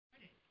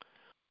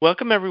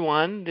Welcome,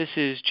 everyone. This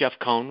is Jeff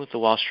Cohn with the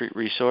Wall Street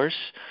Resource.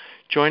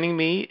 Joining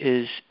me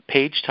is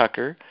Paige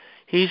Tucker.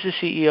 He's the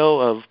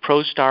CEO of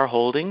ProStar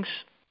Holdings.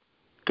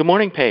 Good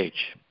morning,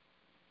 Paige.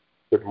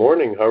 Good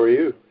morning. How are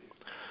you?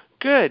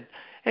 Good.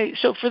 Hey,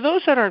 so for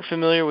those that aren't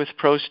familiar with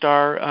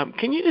ProStar,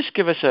 can you just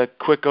give us a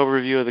quick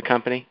overview of the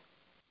company?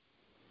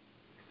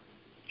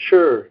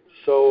 Sure.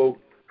 So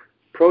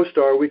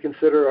ProStar, we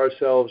consider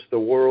ourselves the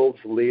world's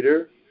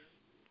leader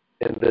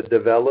in the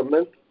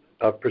development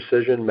of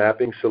precision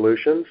mapping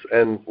solutions.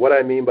 And what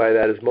I mean by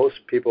that is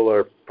most people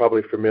are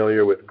probably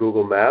familiar with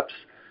Google Maps,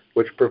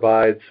 which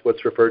provides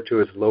what's referred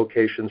to as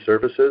location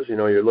services. You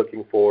know, you're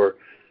looking for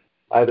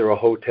either a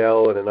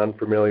hotel in an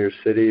unfamiliar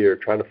city or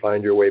trying to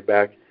find your way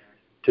back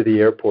to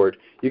the airport.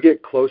 You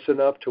get close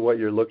enough to what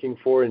you're looking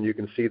for and you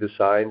can see the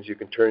signs, you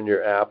can turn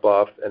your app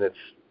off, and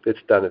it's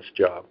done its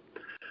job.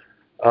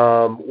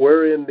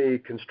 We're in the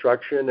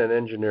construction and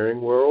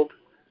engineering world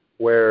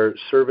where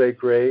survey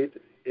grade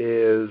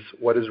is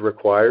what is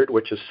required,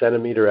 which is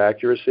centimeter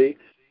accuracy.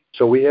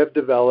 So we have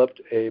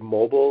developed a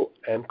mobile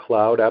and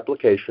cloud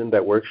application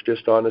that works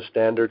just on a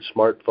standard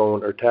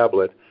smartphone or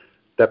tablet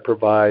that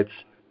provides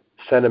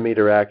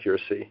centimeter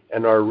accuracy.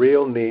 And our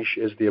real niche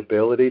is the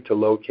ability to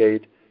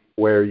locate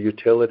where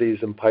utilities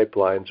and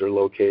pipelines are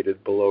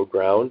located below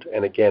ground,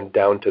 and again,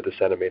 down to the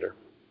centimeter.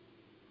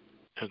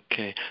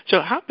 Okay. So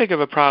how big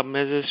of a problem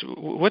is this?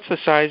 What's the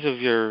size of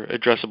your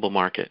addressable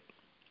market?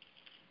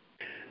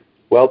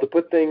 Well, to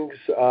put things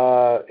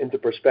into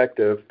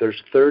perspective,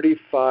 there's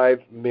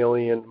 35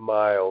 million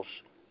miles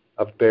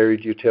of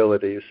buried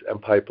utilities and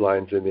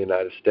pipelines in the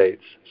United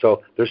States.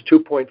 So there's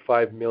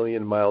 2.5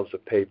 million miles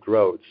of paved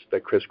roads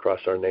that crisscross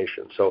our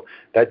nation. So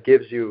that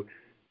gives you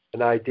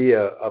an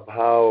idea of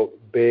how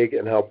big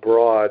and how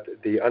broad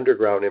the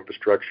underground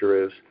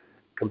infrastructure is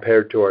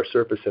compared to our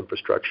surface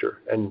infrastructure.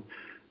 And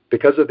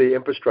because of the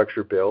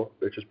infrastructure bill,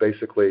 which is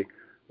basically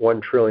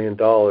 $1 trillion,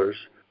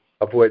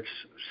 of which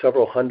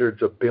several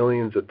hundreds of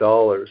billions of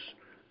dollars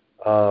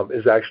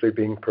is actually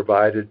being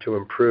provided to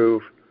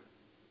improve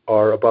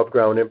our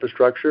above-ground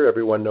infrastructure.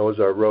 Everyone knows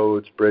our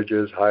roads,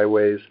 bridges,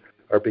 highways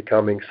are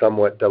becoming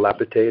somewhat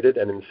dilapidated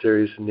and in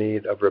serious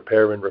need of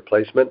repair and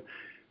replacement.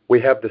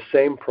 We have the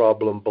same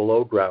problem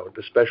below ground,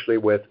 especially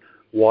with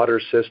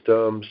water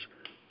systems,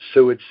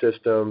 sewage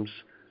systems.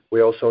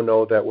 We also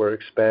know that we're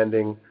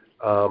expanding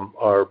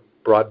our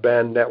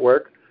broadband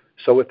network.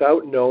 So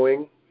without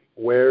knowing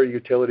where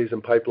utilities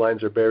and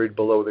pipelines are buried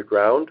below the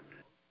ground,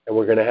 and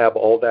we're going to have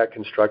all that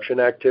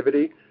construction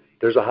activity,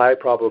 there's a high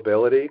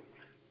probability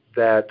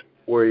that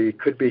we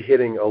could be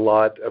hitting a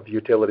lot of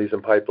utilities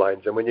and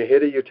pipelines. And when you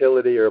hit a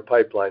utility or a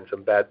pipeline,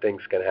 some bad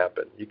things can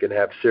happen. You can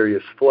have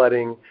serious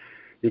flooding.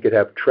 You could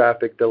have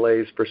traffic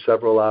delays for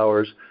several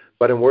hours.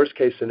 But in worst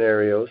case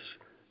scenarios,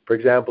 for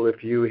example,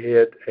 if you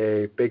hit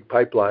a big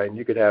pipeline,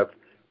 you could have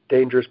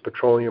dangerous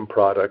petroleum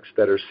products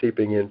that are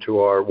seeping into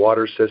our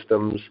water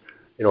systems,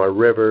 our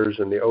rivers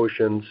and the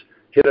oceans.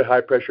 Hit a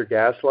high-pressure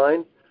gas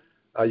line,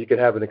 you could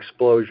have an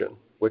explosion,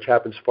 which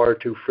happens far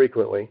too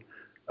frequently.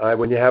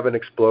 When you have an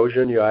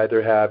explosion, you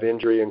either have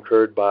injury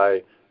incurred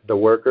by the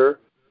worker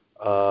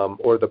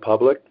or the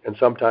public, and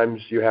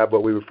sometimes you have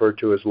what we refer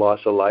to as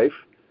loss of life,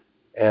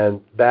 and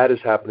that is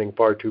happening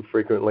far too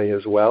frequently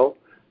as well,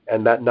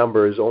 and that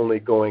number is only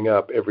going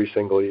up every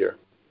single year.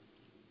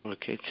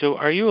 Okay, so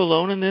are you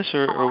alone in this,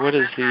 or what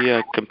does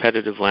the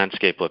competitive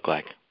landscape look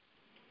like?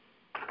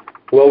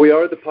 Well, we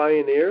are the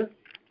pioneer.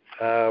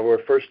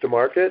 We're first to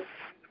market,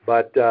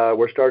 but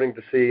we're starting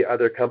to see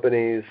other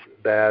companies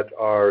that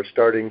are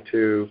starting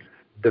to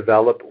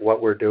develop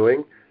what we're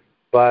doing.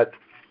 But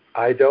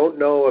I don't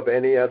know of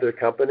any other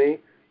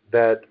company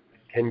that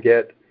can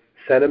get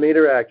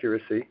centimeter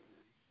accuracy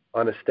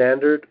on a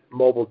standard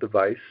mobile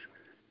device,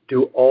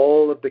 do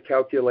all of the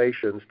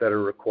calculations that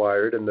are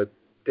required and the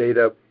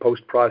data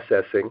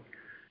post-processing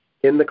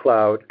in the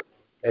cloud,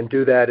 and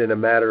do that in a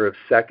matter of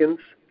seconds,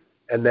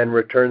 and then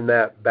return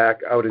that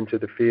back out into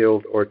the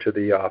field or to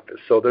the office.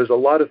 So there's a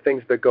lot of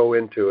things that go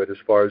into it as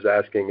far as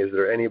asking, is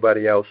there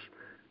anybody else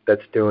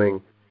that's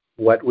doing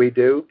what we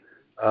do?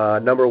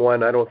 Number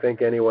one, I don't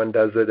think anyone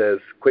does it as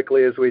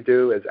quickly as we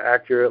do, as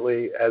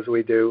accurately as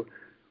we do.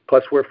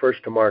 Plus, we're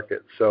first to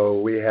market, so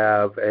we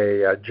have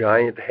a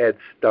giant head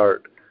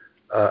start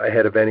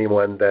ahead of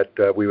anyone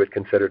that we would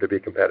consider to be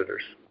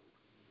competitors.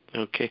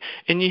 Okay.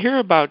 And you hear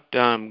about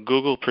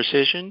Google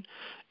Precision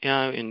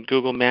in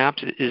Google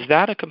Maps. Is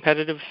that a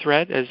competitive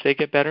threat as they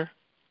get better?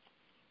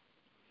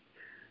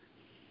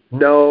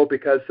 No,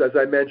 because as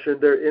I mentioned,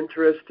 their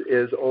interest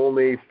is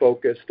only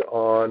focused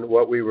on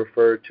what we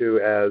refer to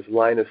as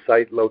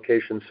line-of-sight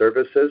location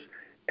services,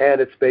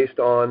 and it's based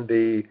on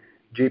the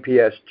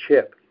GPS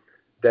chip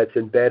that's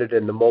embedded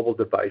in the mobile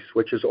device,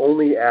 which is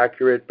only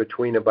accurate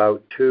between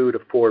about 2 to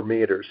 4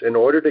 meters. In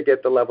order to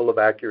get the level of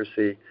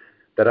accuracy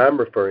that I'm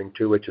referring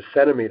to, which is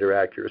centimeter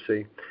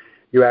accuracy,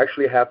 you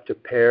actually have to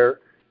pair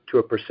to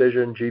a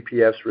precision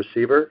GPS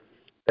receiver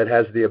that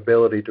has the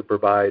ability to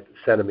provide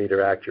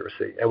centimeter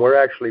accuracy. And we're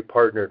actually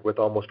partnered with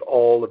almost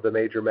all of the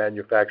major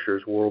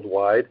manufacturers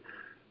worldwide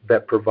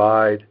that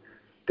provide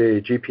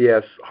the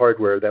GPS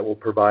hardware that will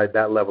provide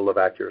that level of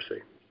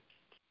accuracy.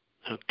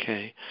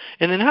 Okay.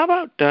 And then how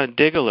about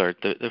Dig Alert,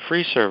 the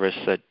free service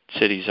that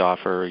cities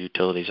offer or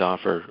utilities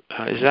offer?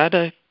 Is that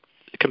a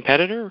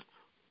competitor?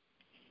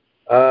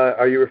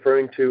 Are you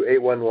referring to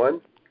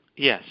 811?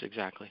 Yes,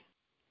 exactly.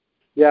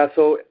 Yeah,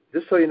 so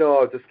just so you know,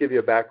 I'll just give you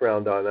a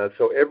background on that.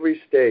 So every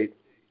state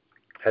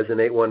has an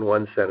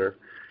 811 center,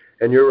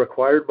 and you're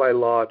required by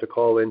law to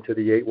call into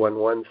the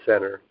 811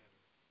 center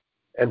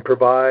and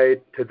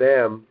provide to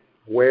them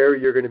where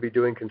you're going to be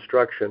doing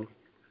construction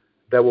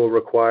that will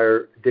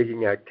require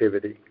digging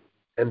activity.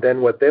 And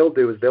then what they'll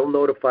do is they'll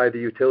notify the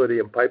utility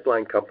and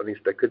pipeline companies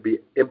that could be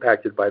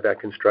impacted by that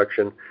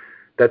construction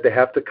that they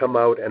have to come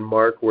out and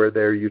mark where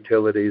their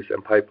utilities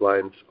and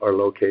pipelines are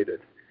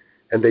located.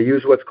 And they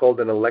use what's called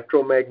an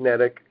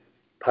electromagnetic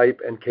pipe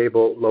and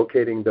cable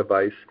locating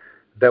device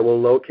that will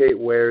locate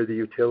where the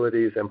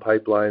utilities and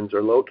pipelines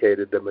are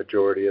located the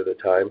majority of the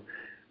time.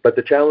 But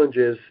the challenge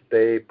is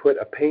they put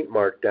a paint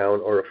mark down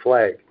or a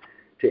flag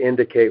to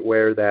indicate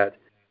where that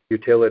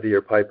utility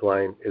or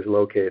pipeline is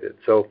located.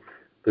 So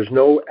there's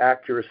no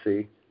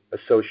accuracy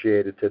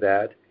associated to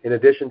that. In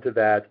addition to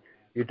that,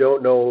 you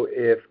don't know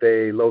if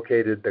they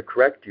located the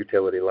correct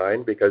utility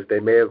line because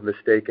they may have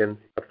mistaken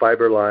a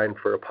fiber line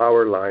for a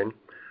power line,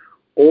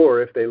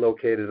 or if they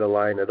located a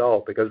line at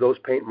all, because those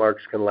paint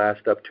marks can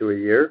last up to a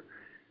year.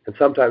 And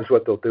sometimes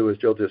what they'll do is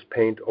they'll just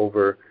paint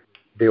over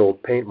the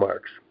old paint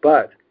marks.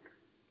 But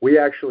we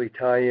actually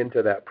tie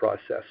into that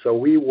process. So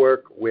we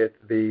work with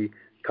the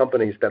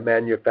companies that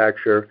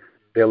manufacture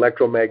the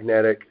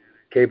electromagnetic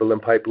cable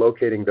and pipe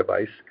locating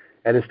device.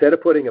 And instead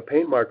of putting a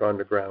paint mark on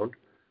the ground,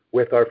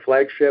 with our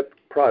flagship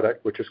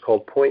product, which is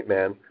called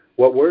PointMan,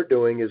 what we're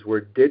doing is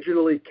we're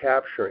digitally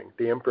capturing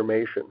the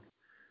information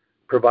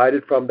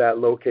provided from that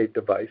locate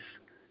device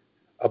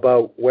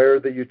about where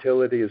the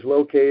utility is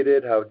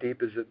located, how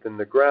deep is it in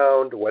the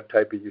ground, what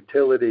type of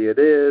utility it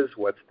is,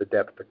 what's the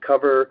depth of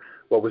cover,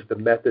 what was the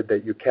method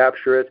that you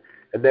capture it.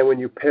 And then when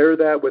you pair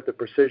that with the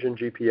precision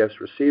GPS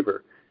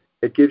receiver,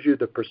 it gives you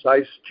the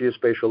precise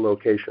geospatial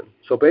location.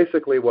 So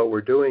basically what we're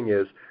doing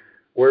is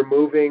we're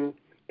moving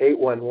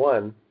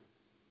 811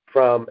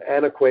 from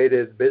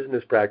antiquated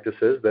business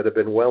practices that have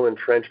been well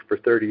entrenched for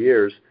 30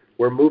 years.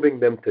 We're moving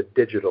them to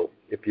digital,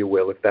 if you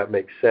will, if that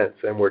makes sense.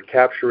 And we're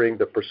capturing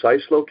the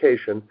precise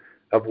location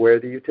of where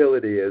the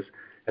utility is,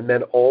 and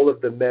then all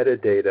of the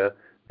metadata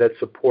that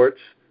supports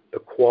the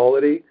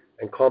quality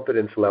and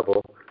confidence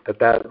level that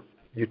that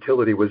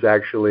utility was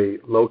actually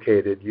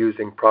located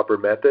using proper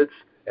methods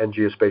and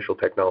geospatial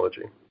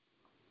technology.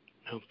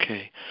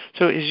 Okay.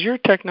 So is your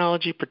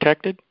technology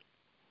protected?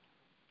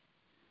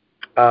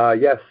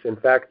 Yes. In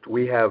fact,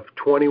 we have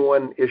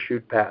 21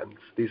 issued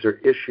patents. These are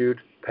issued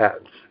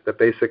patents that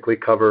basically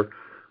cover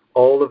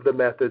all of the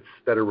methods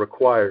that are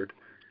required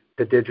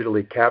to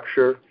digitally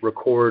capture,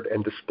 record,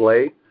 and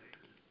display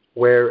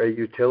where a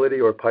utility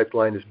or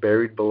pipeline is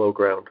buried below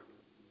ground.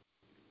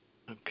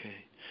 Okay.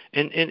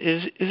 And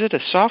is it a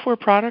software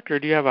product, or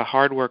do you have a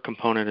hardware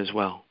component as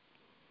well?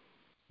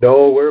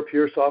 No, we're a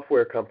pure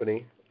software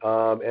company,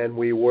 and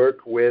we work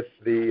with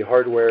the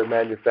hardware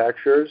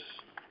manufacturers,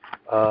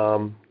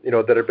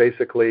 that are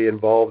basically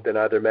involved in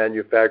either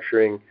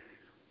manufacturing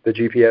the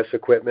GPS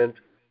equipment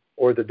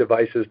or the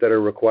devices that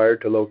are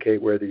required to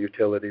locate where the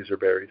utilities are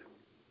buried.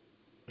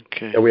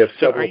 Okay. And we have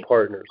several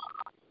partners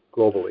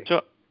globally.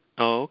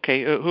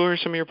 Okay. Who are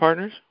some of your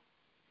partners?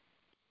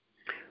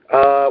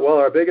 Well,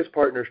 our biggest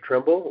partner is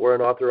Trimble. We're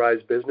an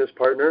authorized business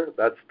partner.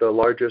 That's the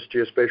largest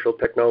geospatial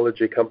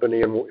technology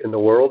company in the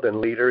world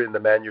and leader in the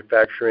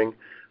manufacturing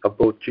of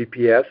both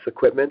GPS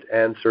equipment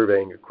and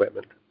surveying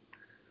equipment.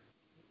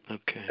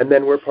 Okay. And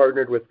then we're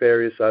partnered with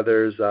various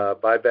others.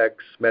 Vibex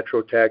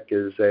Metrotech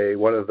is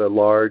one of the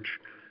large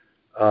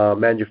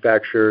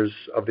manufacturers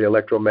of the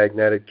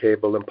electromagnetic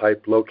cable and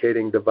pipe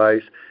locating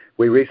device.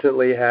 We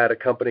recently had a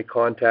company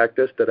contact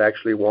us that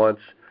actually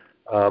wants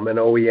an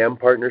OEM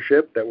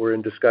partnership that we're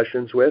in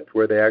discussions with,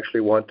 where they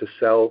actually want to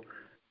sell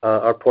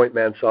our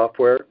PointMan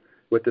software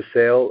with the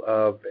sale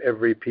of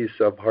every piece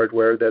of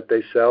hardware that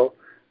they sell.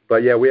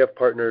 But yeah, we have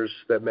partners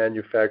that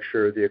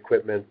manufacture the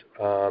equipment,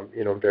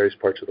 in various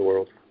parts of the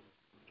world.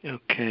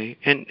 Okay.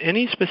 And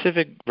any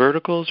specific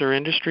verticals or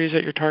industries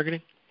that you're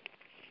targeting?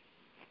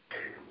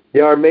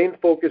 Yeah, our main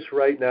focus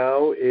right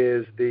now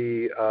is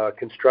the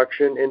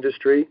construction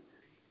industry,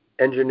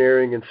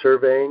 engineering and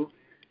surveying,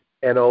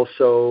 and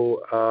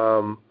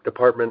also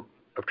Department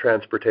of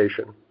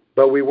Transportation.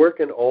 But we work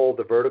in all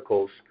the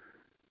verticals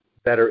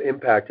that are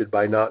impacted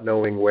by not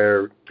knowing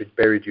where the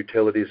buried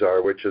utilities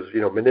are, which is,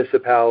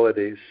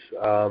 municipalities,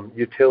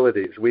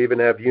 utilities. We even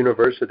have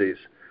universities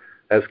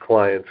as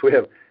clients. We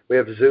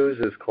have zoos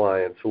as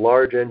clients,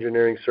 large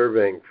engineering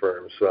surveying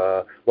firms.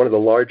 One of the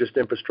largest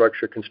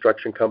infrastructure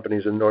construction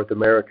companies in North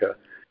America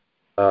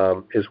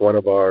is one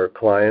of our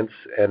clients.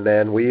 And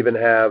then we even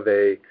have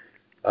a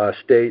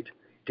state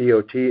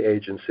DOT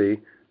agency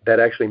that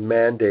actually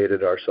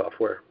mandated our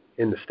software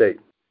in the state.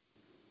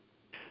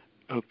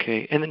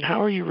 Okay. And then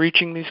how are you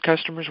reaching these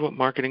customers? What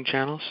marketing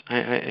channels?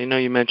 I know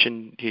you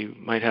mentioned you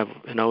might have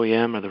an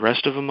OEM. Are the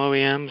rest of them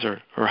OEMs or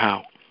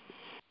how?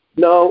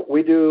 No,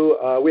 we do.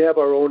 We have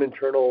our own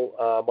internal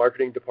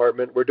marketing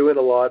department. We're doing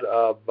a lot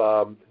of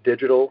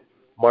digital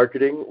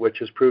marketing,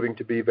 which is proving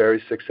to be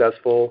very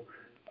successful.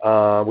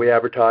 We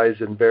advertise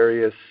in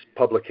various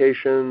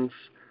publications.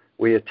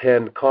 We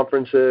attend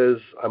conferences.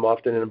 I'm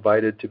often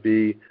invited to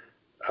be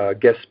a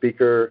guest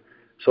speaker.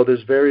 So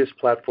there's various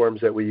platforms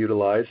that we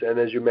utilize. And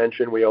as you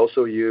mentioned, we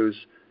also use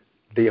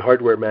the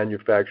hardware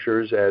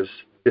manufacturers as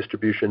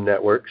distribution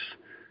networks.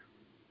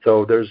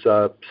 So there's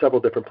several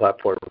different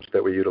platforms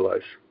that we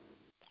utilize.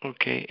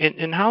 Okay.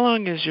 And how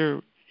long has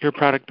your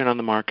product been on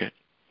the market?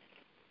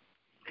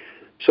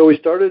 So we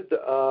started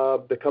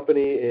the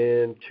company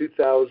in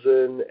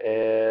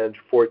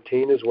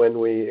 2014 is when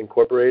we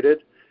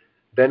incorporated.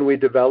 Then we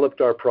developed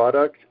our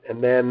product,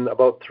 and then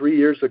about 3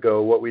 years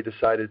ago, what we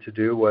decided to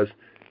do was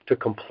to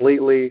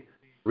completely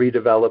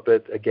redevelop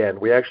it again.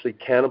 We actually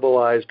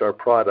cannibalized our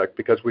product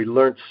because we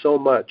learned so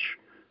much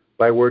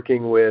by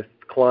working with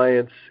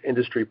clients,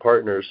 industry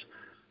partners,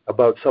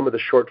 about some of the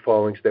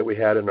shortfallings that we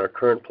had in our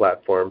current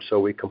platform. So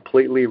we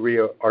completely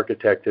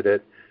re-architected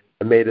it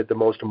and made it the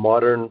most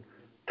modern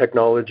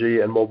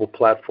technology and mobile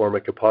platform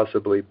it could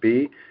possibly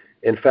be.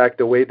 In fact,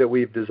 the way that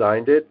we've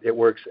designed it, it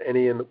works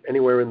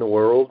anywhere in the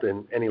world,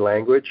 in any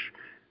language.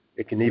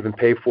 It can even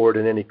pay for it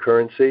in any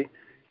currency.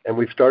 And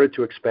we've started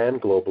to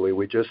expand globally.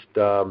 We just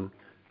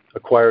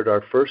acquired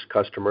our first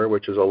customer,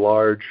 which is a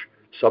large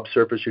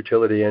subsurface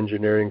utility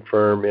engineering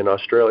firm in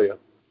Australia.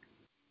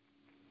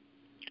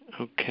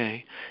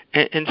 Okay.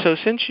 And so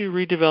since you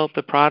redeveloped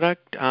the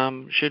product,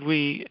 should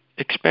we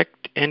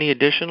expect any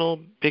additional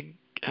big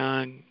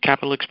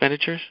capital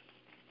expenditures?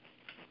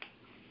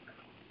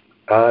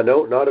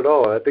 No, not at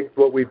all. I think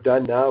what we've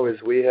done now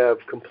is we have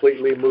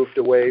completely moved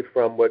away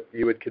from what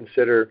you would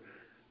consider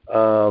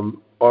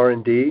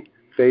R&D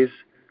phase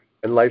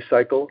and life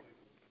cycle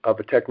of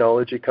a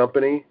technology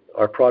company.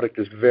 Our product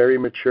is very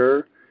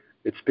mature.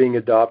 It's being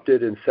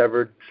adopted in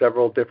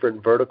several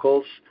different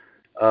verticals.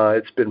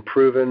 It's been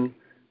proven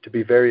to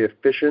be very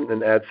efficient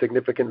and add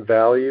significant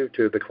value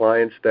to the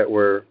clients that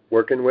we're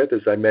working with.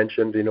 As I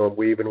mentioned,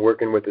 we've been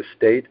working with the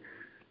state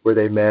where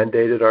they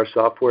mandated our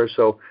software.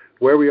 So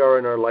where we are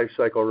in our life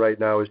cycle right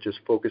now is just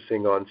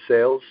focusing on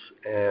sales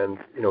and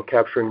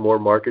capturing more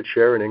market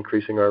share and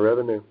increasing our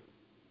revenue.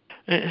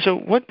 And so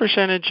what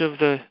percentage of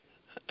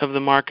the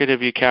market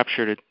have you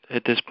captured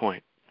at this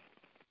point?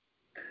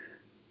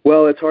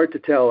 Well, it's hard to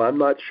tell. I'm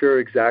not sure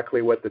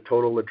exactly what the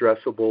total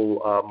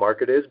addressable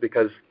market is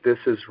because this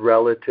is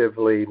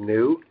relatively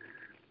new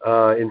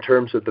in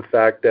terms of the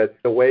fact that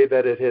the way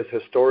that it has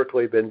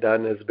historically been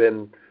done has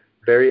been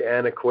very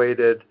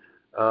antiquated,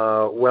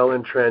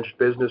 well-entrenched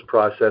business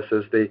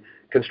processes. The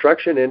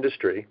construction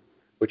industry,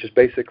 which is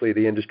basically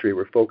the industry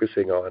we're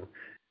focusing on,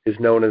 is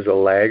known as a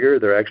lagger.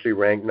 They're actually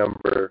ranked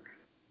number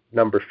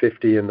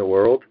 50 in the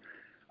world.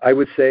 I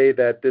would say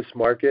that this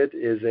market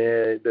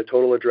the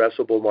total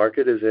addressable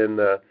market is in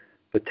the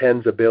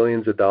tens of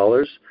billions of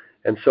dollars,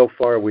 and so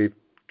far we've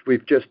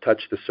just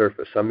touched the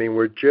surface. I mean,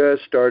 we're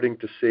just starting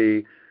to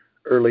see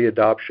early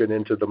adoption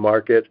into the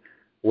market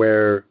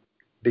where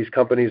these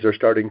companies are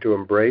starting to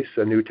embrace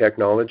a new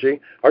technology.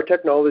 Our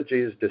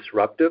technology is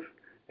disruptive,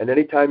 and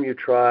anytime you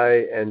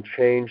try and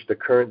change the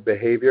current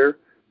behavior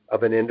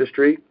of an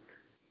industry,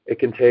 it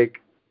can take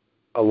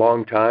a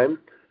long time.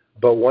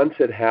 But once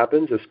it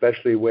happens,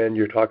 especially when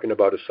you're talking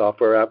about a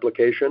software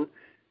application,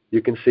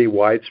 you can see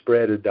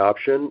widespread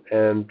adoption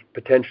and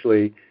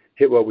potentially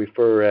hit what we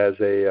refer as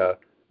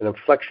an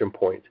inflection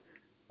point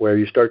where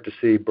you start to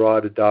see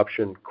broad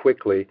adoption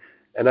quickly.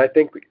 And I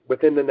think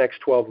within the next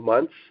 12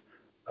 months,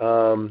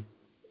 I'm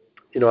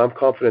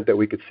confident that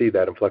we could see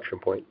that inflection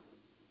point.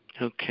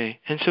 Okay.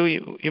 And so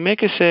you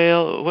make a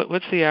sale.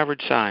 What's the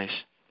average size?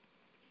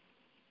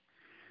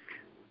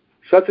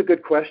 So that's a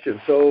good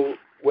question. So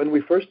when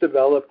we first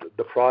developed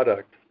the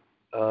product,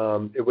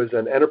 it was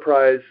an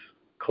enterprise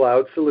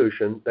cloud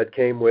solution that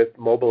came with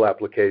mobile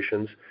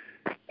applications,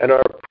 and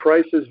our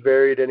prices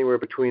varied anywhere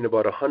between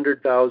about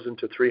 $100,000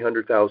 to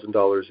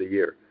 $300,000 a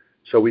year.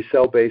 So we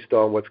sell based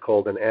on what's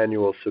called an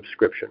annual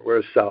subscription. We're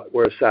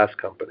a SaaS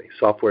company,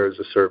 software as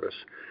a service.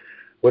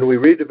 When we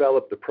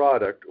redeveloped the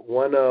product,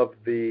 one of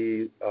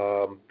the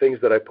things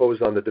that I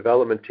posed on the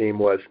development team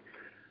was,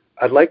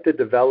 I'd like to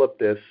develop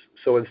this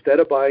so instead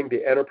of buying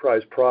the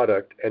enterprise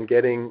product and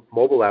getting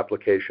mobile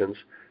applications,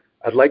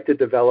 I'd like to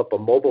develop a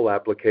mobile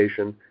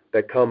application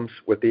that comes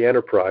with the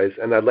enterprise,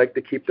 and I'd like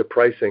to keep the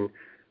pricing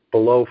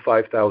below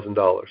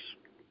 $5,000,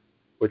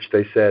 which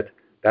they said,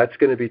 that's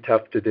going to be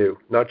tough to do.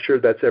 Not sure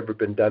that's ever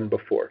been done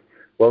before.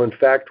 Well, in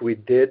fact, we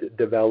did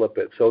develop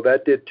it. So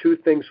that did two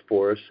things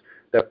for us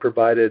that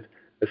provided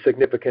a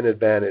significant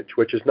advantage,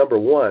 which is number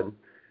one,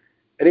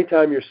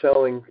 anytime you're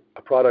selling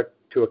a product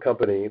to a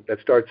company that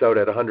starts out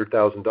at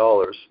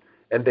 $100,000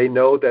 and they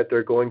know that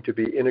they're going to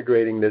be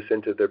integrating this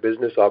into their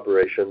business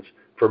operations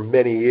for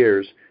many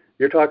years,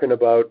 you're talking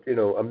about,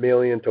 $1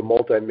 million to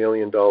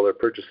multi-million-dollar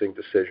purchasing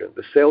decision.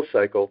 The sales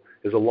cycle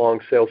is a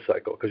long sales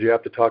cycle because you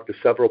have to talk to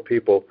several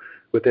people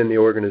within the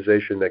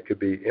organization that could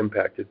be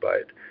impacted by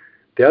it.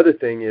 The other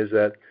thing is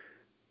that,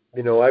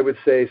 I would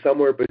say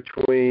somewhere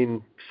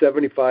between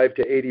 75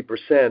 to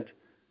 80%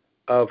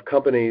 of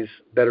companies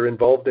that are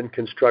involved in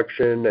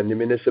construction and the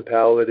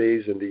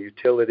municipalities and the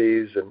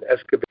utilities and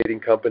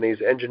excavating companies,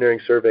 engineering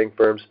surveying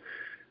firms,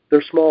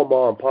 they're small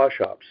mom and pop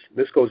shops.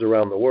 This goes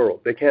around the world.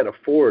 They can't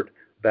afford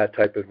that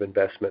type of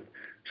investment.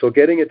 So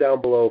getting it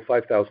down below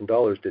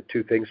 $5,000 did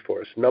two things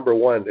for us. Number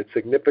one, it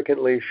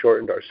significantly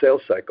shortened our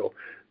sales cycle,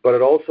 but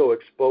it also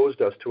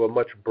exposed us to a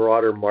much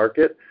broader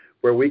market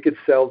where we could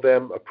sell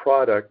them a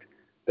product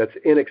that's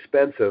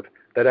inexpensive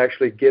that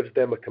actually gives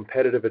them a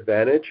competitive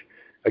advantage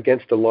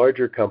against the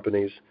larger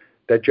companies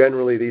that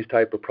generally these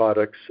type of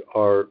products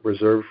are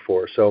reserved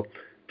for. So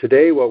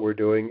today what we're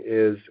doing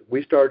is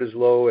we start as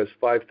low as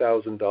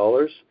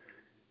 $5,000,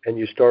 and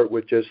you start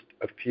with just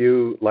a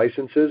few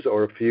licenses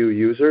or a few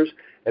users,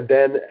 and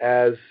then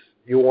as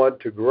you want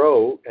to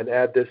grow and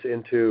add this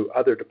into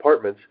other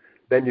departments,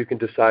 then you can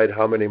decide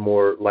how many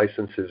more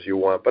licenses you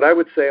want. But I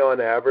would say on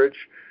average,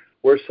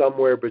 we're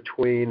somewhere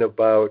between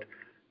about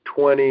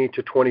 $20,000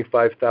 to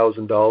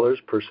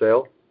 $25,000 per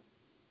sale.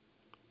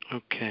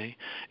 Okay.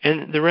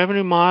 And the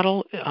revenue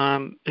model,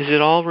 is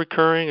it all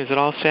recurring? Is it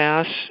all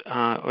SaaS?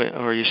 Or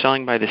are you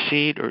selling by the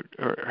seat, or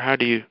how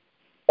do you?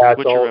 That's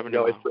all.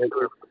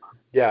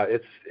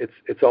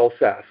 It's all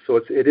SaaS. So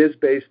it is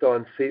based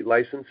on seat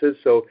licenses.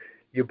 So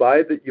you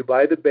buy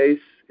the base.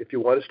 If you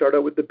want to start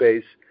out with the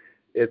base,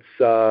 it's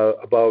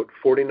about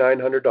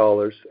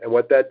 $4,900. And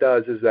what that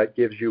does is that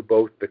gives you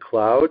both the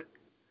cloud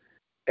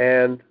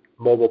and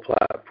mobile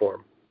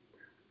platform.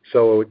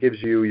 So it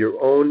gives you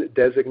your own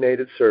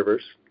designated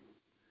servers,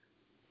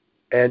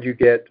 and you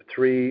get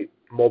 3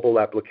 mobile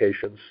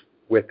applications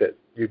with it.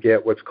 You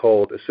get what's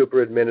called a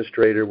super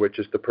administrator, which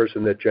is the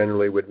person that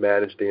generally would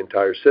manage the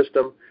entire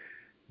system.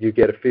 You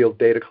get a field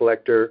data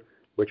collector,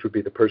 which would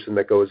be the person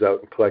that goes out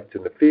and collects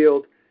in the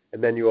field.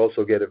 And then you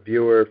also get a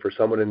viewer for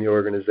someone in the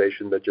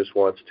organization that just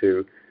wants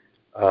to,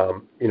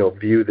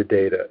 view the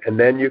data. And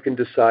then you can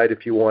decide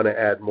if you want to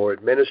add more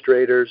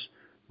administrators,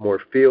 more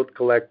field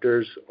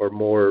collectors, or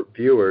more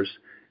viewers.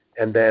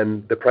 And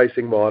then the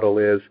pricing model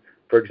is,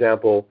 for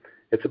example,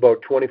 it's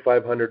about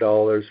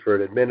 $2,500 for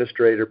an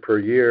administrator per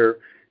year.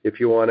 If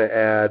you want to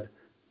add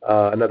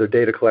another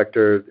data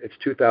collector, it's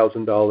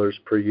 $2,000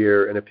 per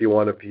year. And if you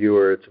want a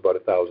viewer, it's about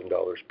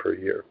 $1,000 per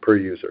year, per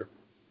user.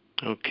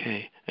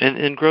 Okay.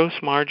 And gross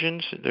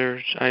margins,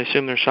 I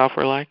assume they're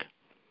software-like?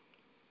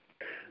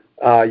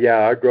 Yeah,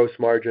 our gross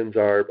margins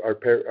are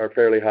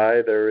fairly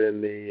high. They're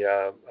in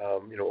the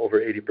over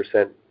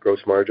 80% gross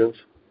margins.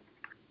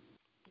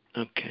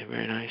 Okay,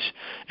 very nice.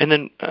 And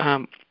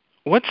then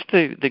what's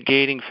the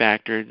gating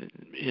factor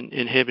in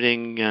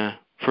inhibiting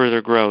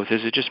further growth?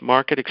 Is it just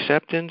market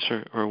acceptance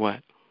or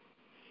what?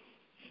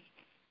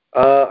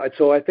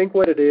 So I think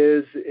what it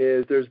is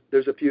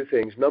there's a few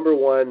things. Number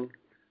one,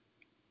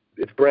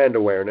 it's brand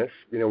awareness.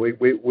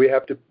 We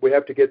have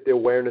to get the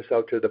awareness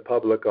out to the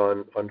public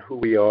on who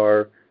we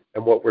are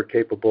and what we're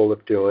capable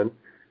of doing.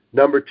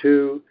 Number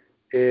two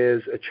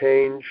is a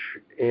change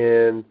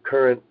in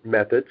current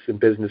methods and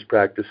business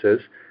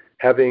practices.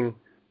 Having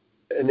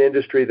an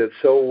industry that's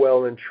so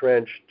well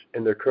entrenched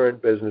in their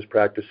current business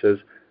practices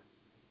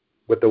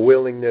with the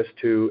willingness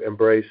to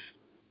embrace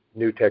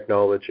new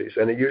technologies.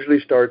 And it usually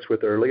starts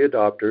with early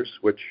adopters,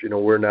 which,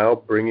 we're now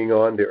bringing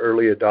on the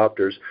early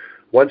adopters.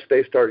 Once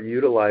they start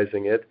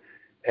utilizing it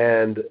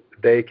and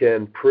they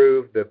can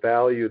prove the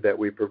value that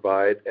we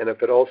provide, and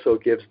if it also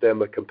gives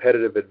them a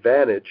competitive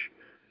advantage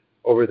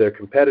over their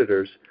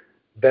competitors,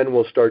 then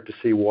we'll start to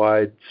see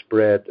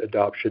widespread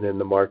adoption in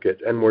the market.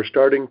 And we're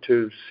starting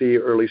to see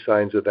early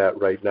signs of that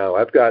right now.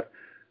 I've got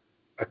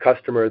a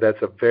customer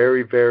that's a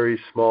very, very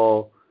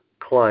small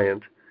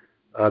client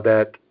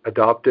that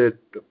adopted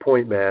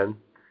PointMan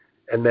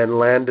and then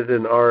landed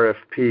an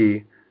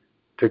RFP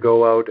to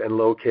go out and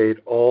locate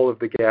all of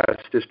the gas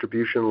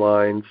distribution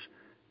lines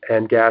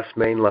and gas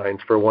main lines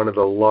for one of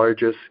the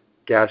largest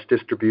gas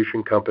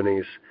distribution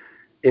companies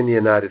in the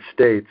United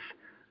States.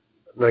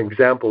 An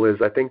example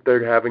is I think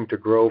they're having to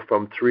grow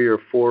from 3 or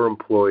 4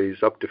 employees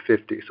up to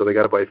 50. So they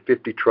got to buy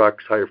 50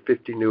 trucks, hire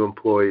 50 new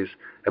employees,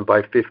 and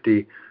buy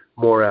 50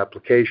 more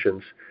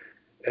applications.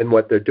 And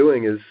what they're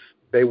doing is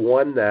they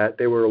won that.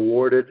 They were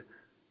awarded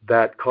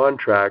that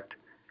contract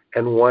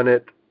and won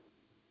it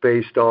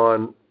based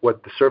on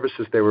what the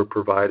services they were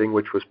providing,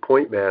 which was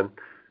PointMan.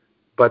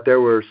 But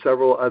there were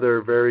several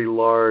other very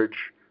large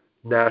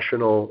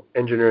national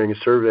engineering and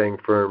surveying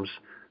firms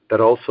that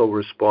also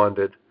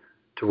responded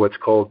to what's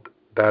called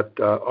that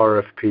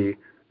RFP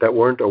that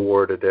weren't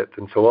awarded it.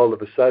 And so all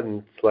of a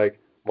sudden, it's like,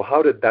 well,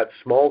 how did that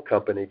small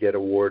company get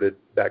awarded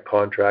that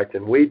contract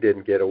and we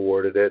didn't get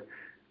awarded it?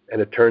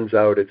 And it turns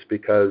out it's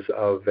because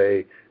of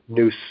a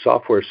new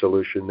software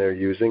solution they're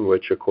using,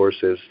 which, of course,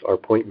 is our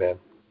PointMan.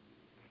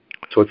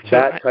 So it's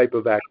that type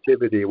of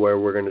activity where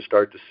we're going to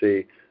start to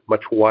see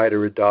much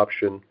wider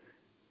adoption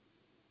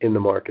in the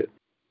market.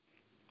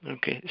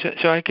 Okay.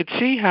 So I could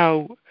see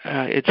how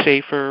it's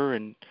safer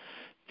and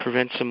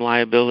prevents some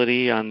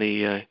liability on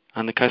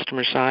the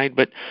customer side,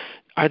 but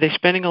are they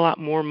spending a lot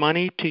more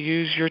money to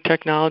use your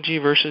technology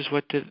versus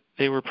what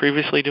they were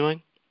previously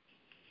doing?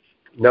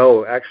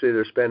 No, actually,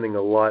 they're spending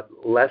a lot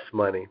less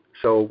money.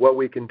 So what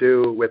we can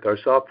do with our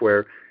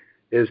software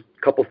is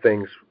a couple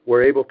things.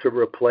 We're able to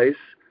replace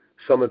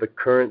some of the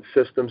current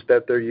systems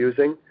that they're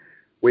using.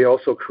 We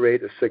also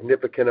create a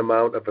significant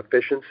amount of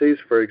efficiencies.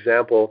 For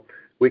example,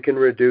 we can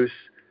reduce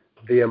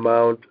the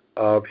amount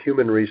of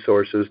human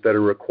resources that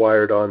are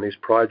required on these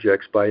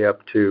projects by up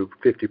to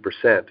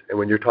 50%. And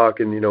when you're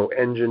talking,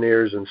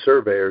 engineers and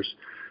surveyors,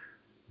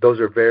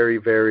 those are very,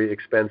 very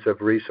expensive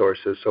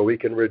resources. So we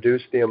can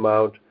reduce the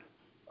amount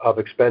of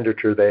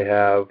expenditure they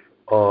have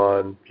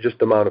on just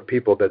the amount of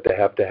people that they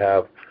have to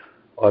have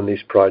on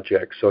these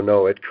projects. So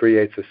no, it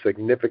creates a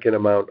significant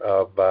amount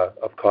of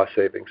cost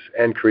savings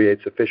and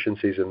creates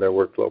efficiencies in their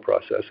workflow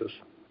processes.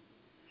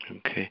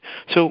 Okay.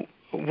 So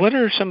what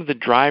are some of the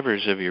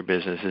drivers of your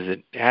business? Is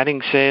it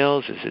adding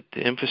sales? Is it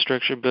the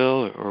infrastructure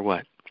bill, or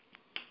what?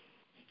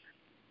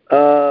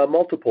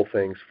 Multiple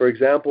things. For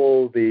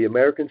example, the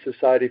American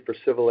Society for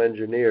Civil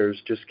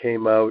Engineers just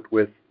came out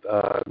with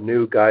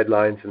new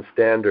guidelines and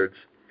standards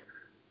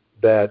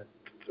that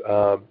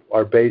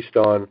are based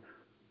on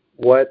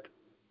what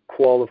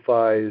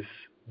qualifies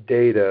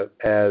data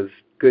as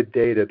good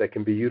data that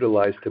can be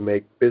utilized to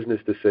make business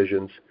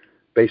decisions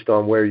based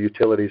on where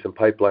utilities and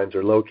pipelines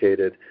are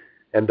located,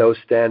 and those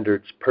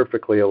standards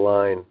perfectly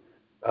align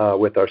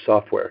with our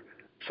software.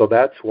 So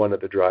that's one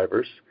of the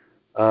drivers.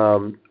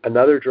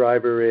 Another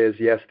driver is,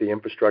 yes, the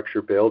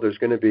infrastructure bill. There's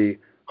going to be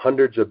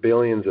hundreds of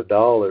billions of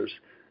dollars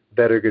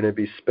that are going to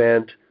be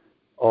spent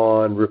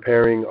on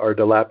repairing our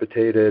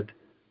dilapidated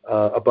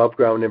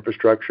above-ground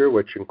infrastructure,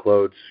 which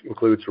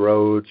includes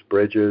roads,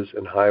 bridges,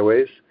 and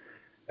highways,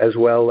 as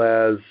well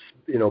as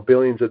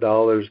billions of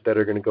dollars that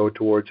are going to go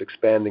towards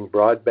expanding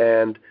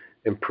broadband,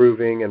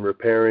 improving and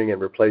repairing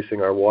and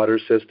replacing our water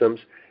systems.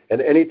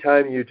 And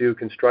anytime you do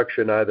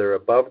construction either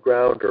above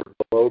ground or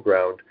below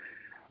ground,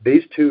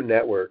 these two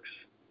networks,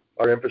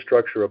 our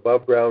infrastructure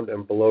above ground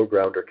and below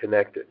ground, are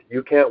connected.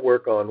 You can't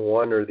work on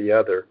one or the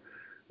other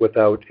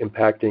without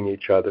impacting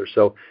each other.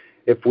 So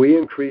if we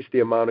increase the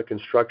amount of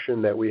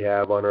construction that we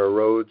have on our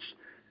roads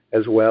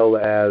as well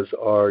as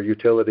our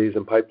utilities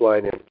and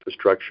pipeline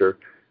infrastructure,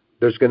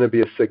 there's going to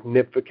be a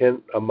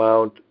significant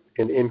amount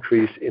in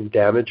increase in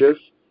damages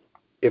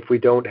if we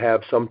don't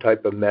have some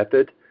type of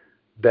method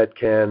that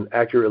can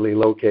accurately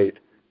locate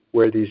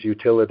where these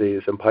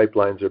utilities and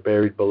pipelines are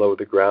buried below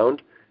the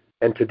ground.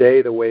 And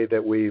today, the way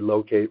that we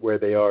locate where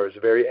they are is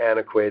very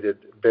antiquated,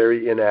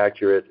 very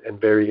inaccurate, and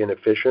very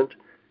inefficient,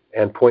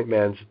 and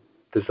PointMan's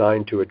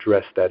designed to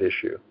address that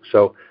issue.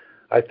 So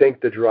I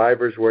think the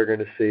drivers we're going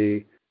to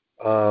see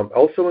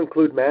also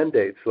include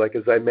mandates. Like,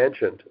 as I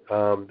mentioned,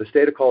 the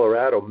state of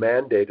Colorado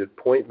mandated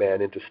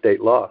PointMan into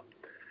state law,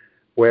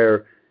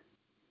 where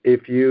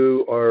if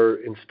you are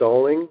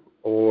installing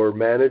or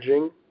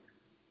managing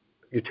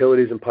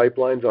utilities and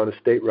pipelines on a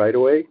state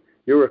right-of-way,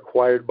 you're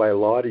required by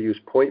law to use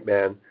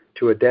PointMan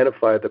to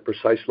identify the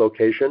precise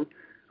location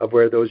of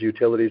where those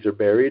utilities are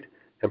buried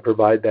and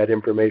provide that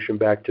information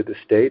back to the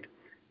state.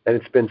 And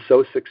it's been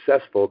so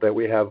successful that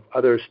we have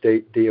other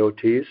state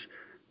DOTs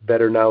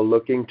that are now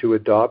looking to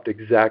adopt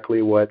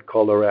exactly what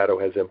Colorado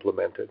has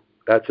implemented.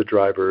 That's a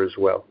driver as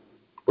well.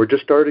 We're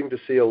just starting to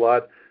see a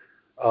lot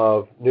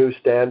of new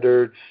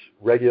standards,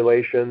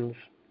 regulations,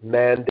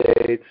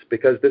 mandates,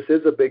 because this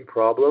is a big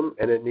problem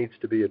and it needs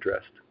to be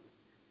addressed.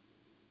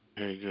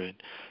 Very good.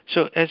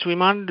 So as we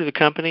monitor the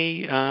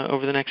company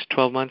over the next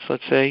 12 months,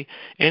 let's say,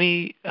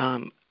 any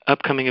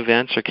upcoming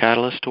events or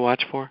catalysts to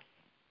watch for?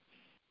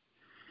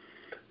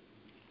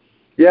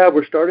 Yeah,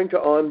 we're starting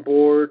to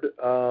onboard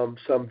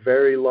some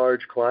very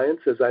large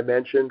clients. As I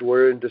mentioned,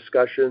 we're in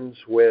discussions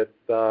with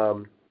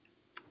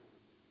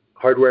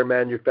hardware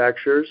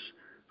manufacturers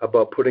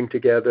about putting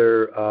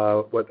together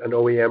an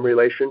OEM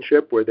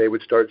relationship where they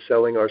would start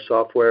selling our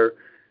software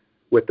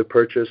with the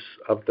purchase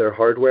of their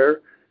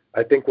hardware.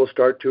 I think we'll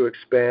start to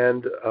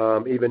expand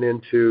even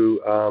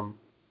into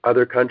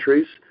other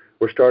countries.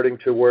 We're starting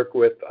to work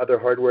with other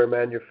hardware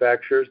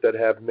manufacturers that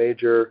have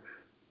major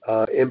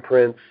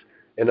imprints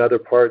in other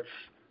parts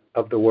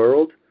of the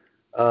world.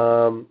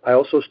 I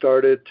also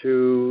started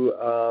to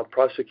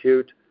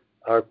prosecute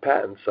our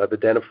patents. I've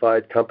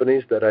identified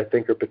companies that I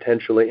think are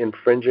potentially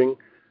infringing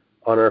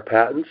on our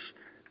patents.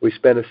 We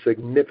spent a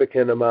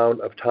significant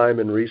amount of time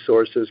and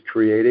resources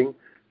creating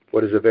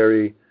what is a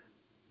very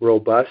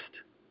robust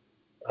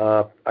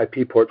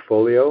IP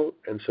portfolio,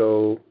 and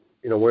so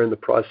we're in the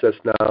process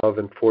now of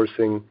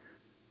enforcing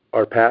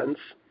our patents.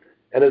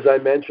 And as I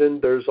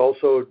mentioned, there's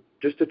also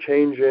just a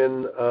change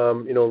in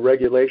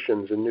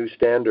regulations and new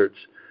standards.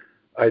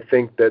 I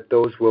think that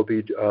those will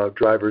be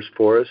drivers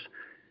for us,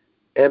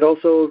 and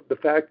also the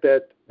fact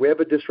that we have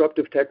a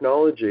disruptive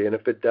technology, and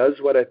if it does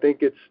what I think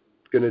it's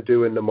going to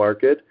do in the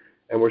market,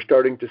 and we're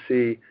starting to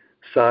see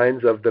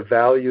signs of the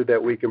value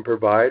that we can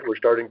provide, we're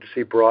starting to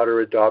see broader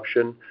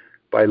adoption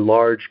by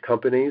large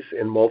companies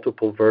in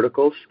multiple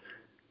verticals.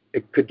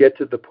 It could get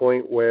to the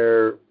point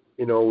where,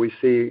 we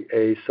see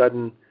a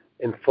sudden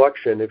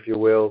inflection, if you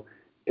will,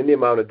 in the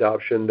amount of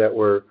adoption that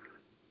we're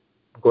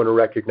going to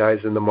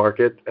recognize in the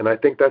market. And I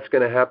think that's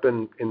going to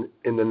happen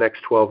in the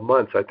next 12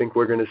 months. I think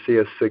we're going to see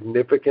a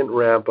significant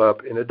ramp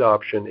up in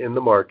adoption in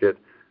the market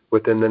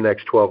within the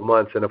next 12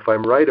 months. And if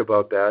I'm right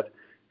about that,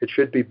 it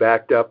should be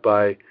backed up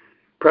by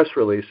press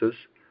releases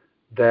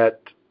that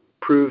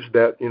proves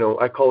that,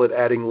 I call it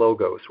adding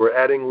logos. We're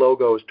adding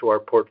logos to our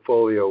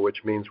portfolio,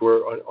 which means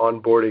we're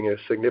onboarding a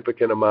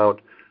significant amount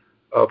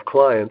of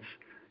clients.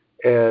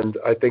 And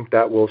I think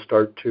that will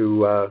start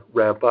to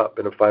ramp up.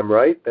 And if I'm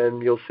right,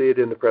 then you'll see it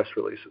in the press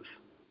releases.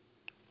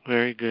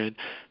 Very good.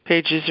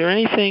 Paige, is there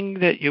anything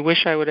that you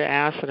wish I would have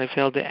asked that I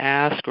failed to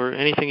ask, or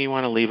anything you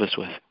want to leave us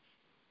with?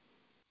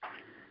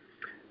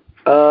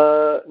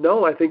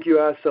 No, I think you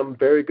asked some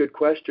very good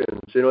questions.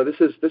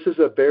 This is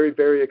a very,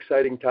 very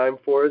exciting time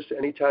for us.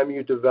 Anytime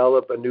you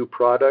develop a new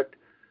product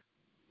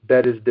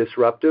that is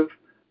disruptive,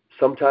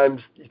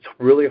 sometimes it's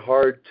really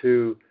hard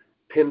to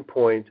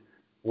pinpoint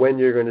when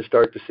you're going to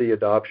start to see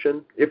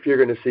adoption, if you're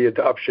going to see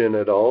adoption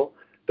at all.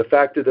 The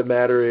fact of the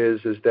matter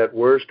is that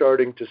we're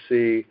starting to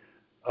see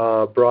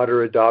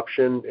broader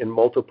adoption in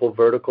multiple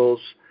verticals.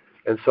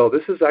 And so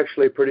this is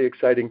actually pretty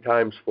exciting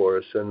times for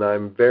us. And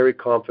I'm very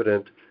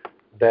confident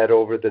that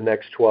over the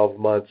next 12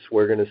 months,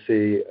 we're going to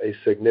see a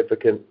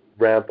significant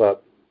ramp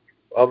up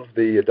of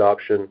the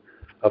adoption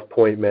of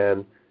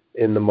PointMan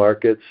in the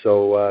market.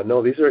 So,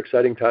 no, these are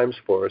exciting times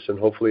for us, and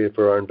hopefully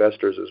for our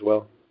investors as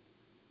well.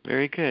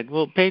 Very good.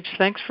 Well, Paige,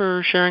 thanks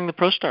for sharing the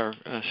ProStar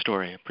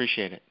story.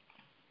 Appreciate it.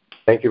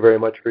 Thank you very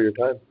much for your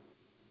time.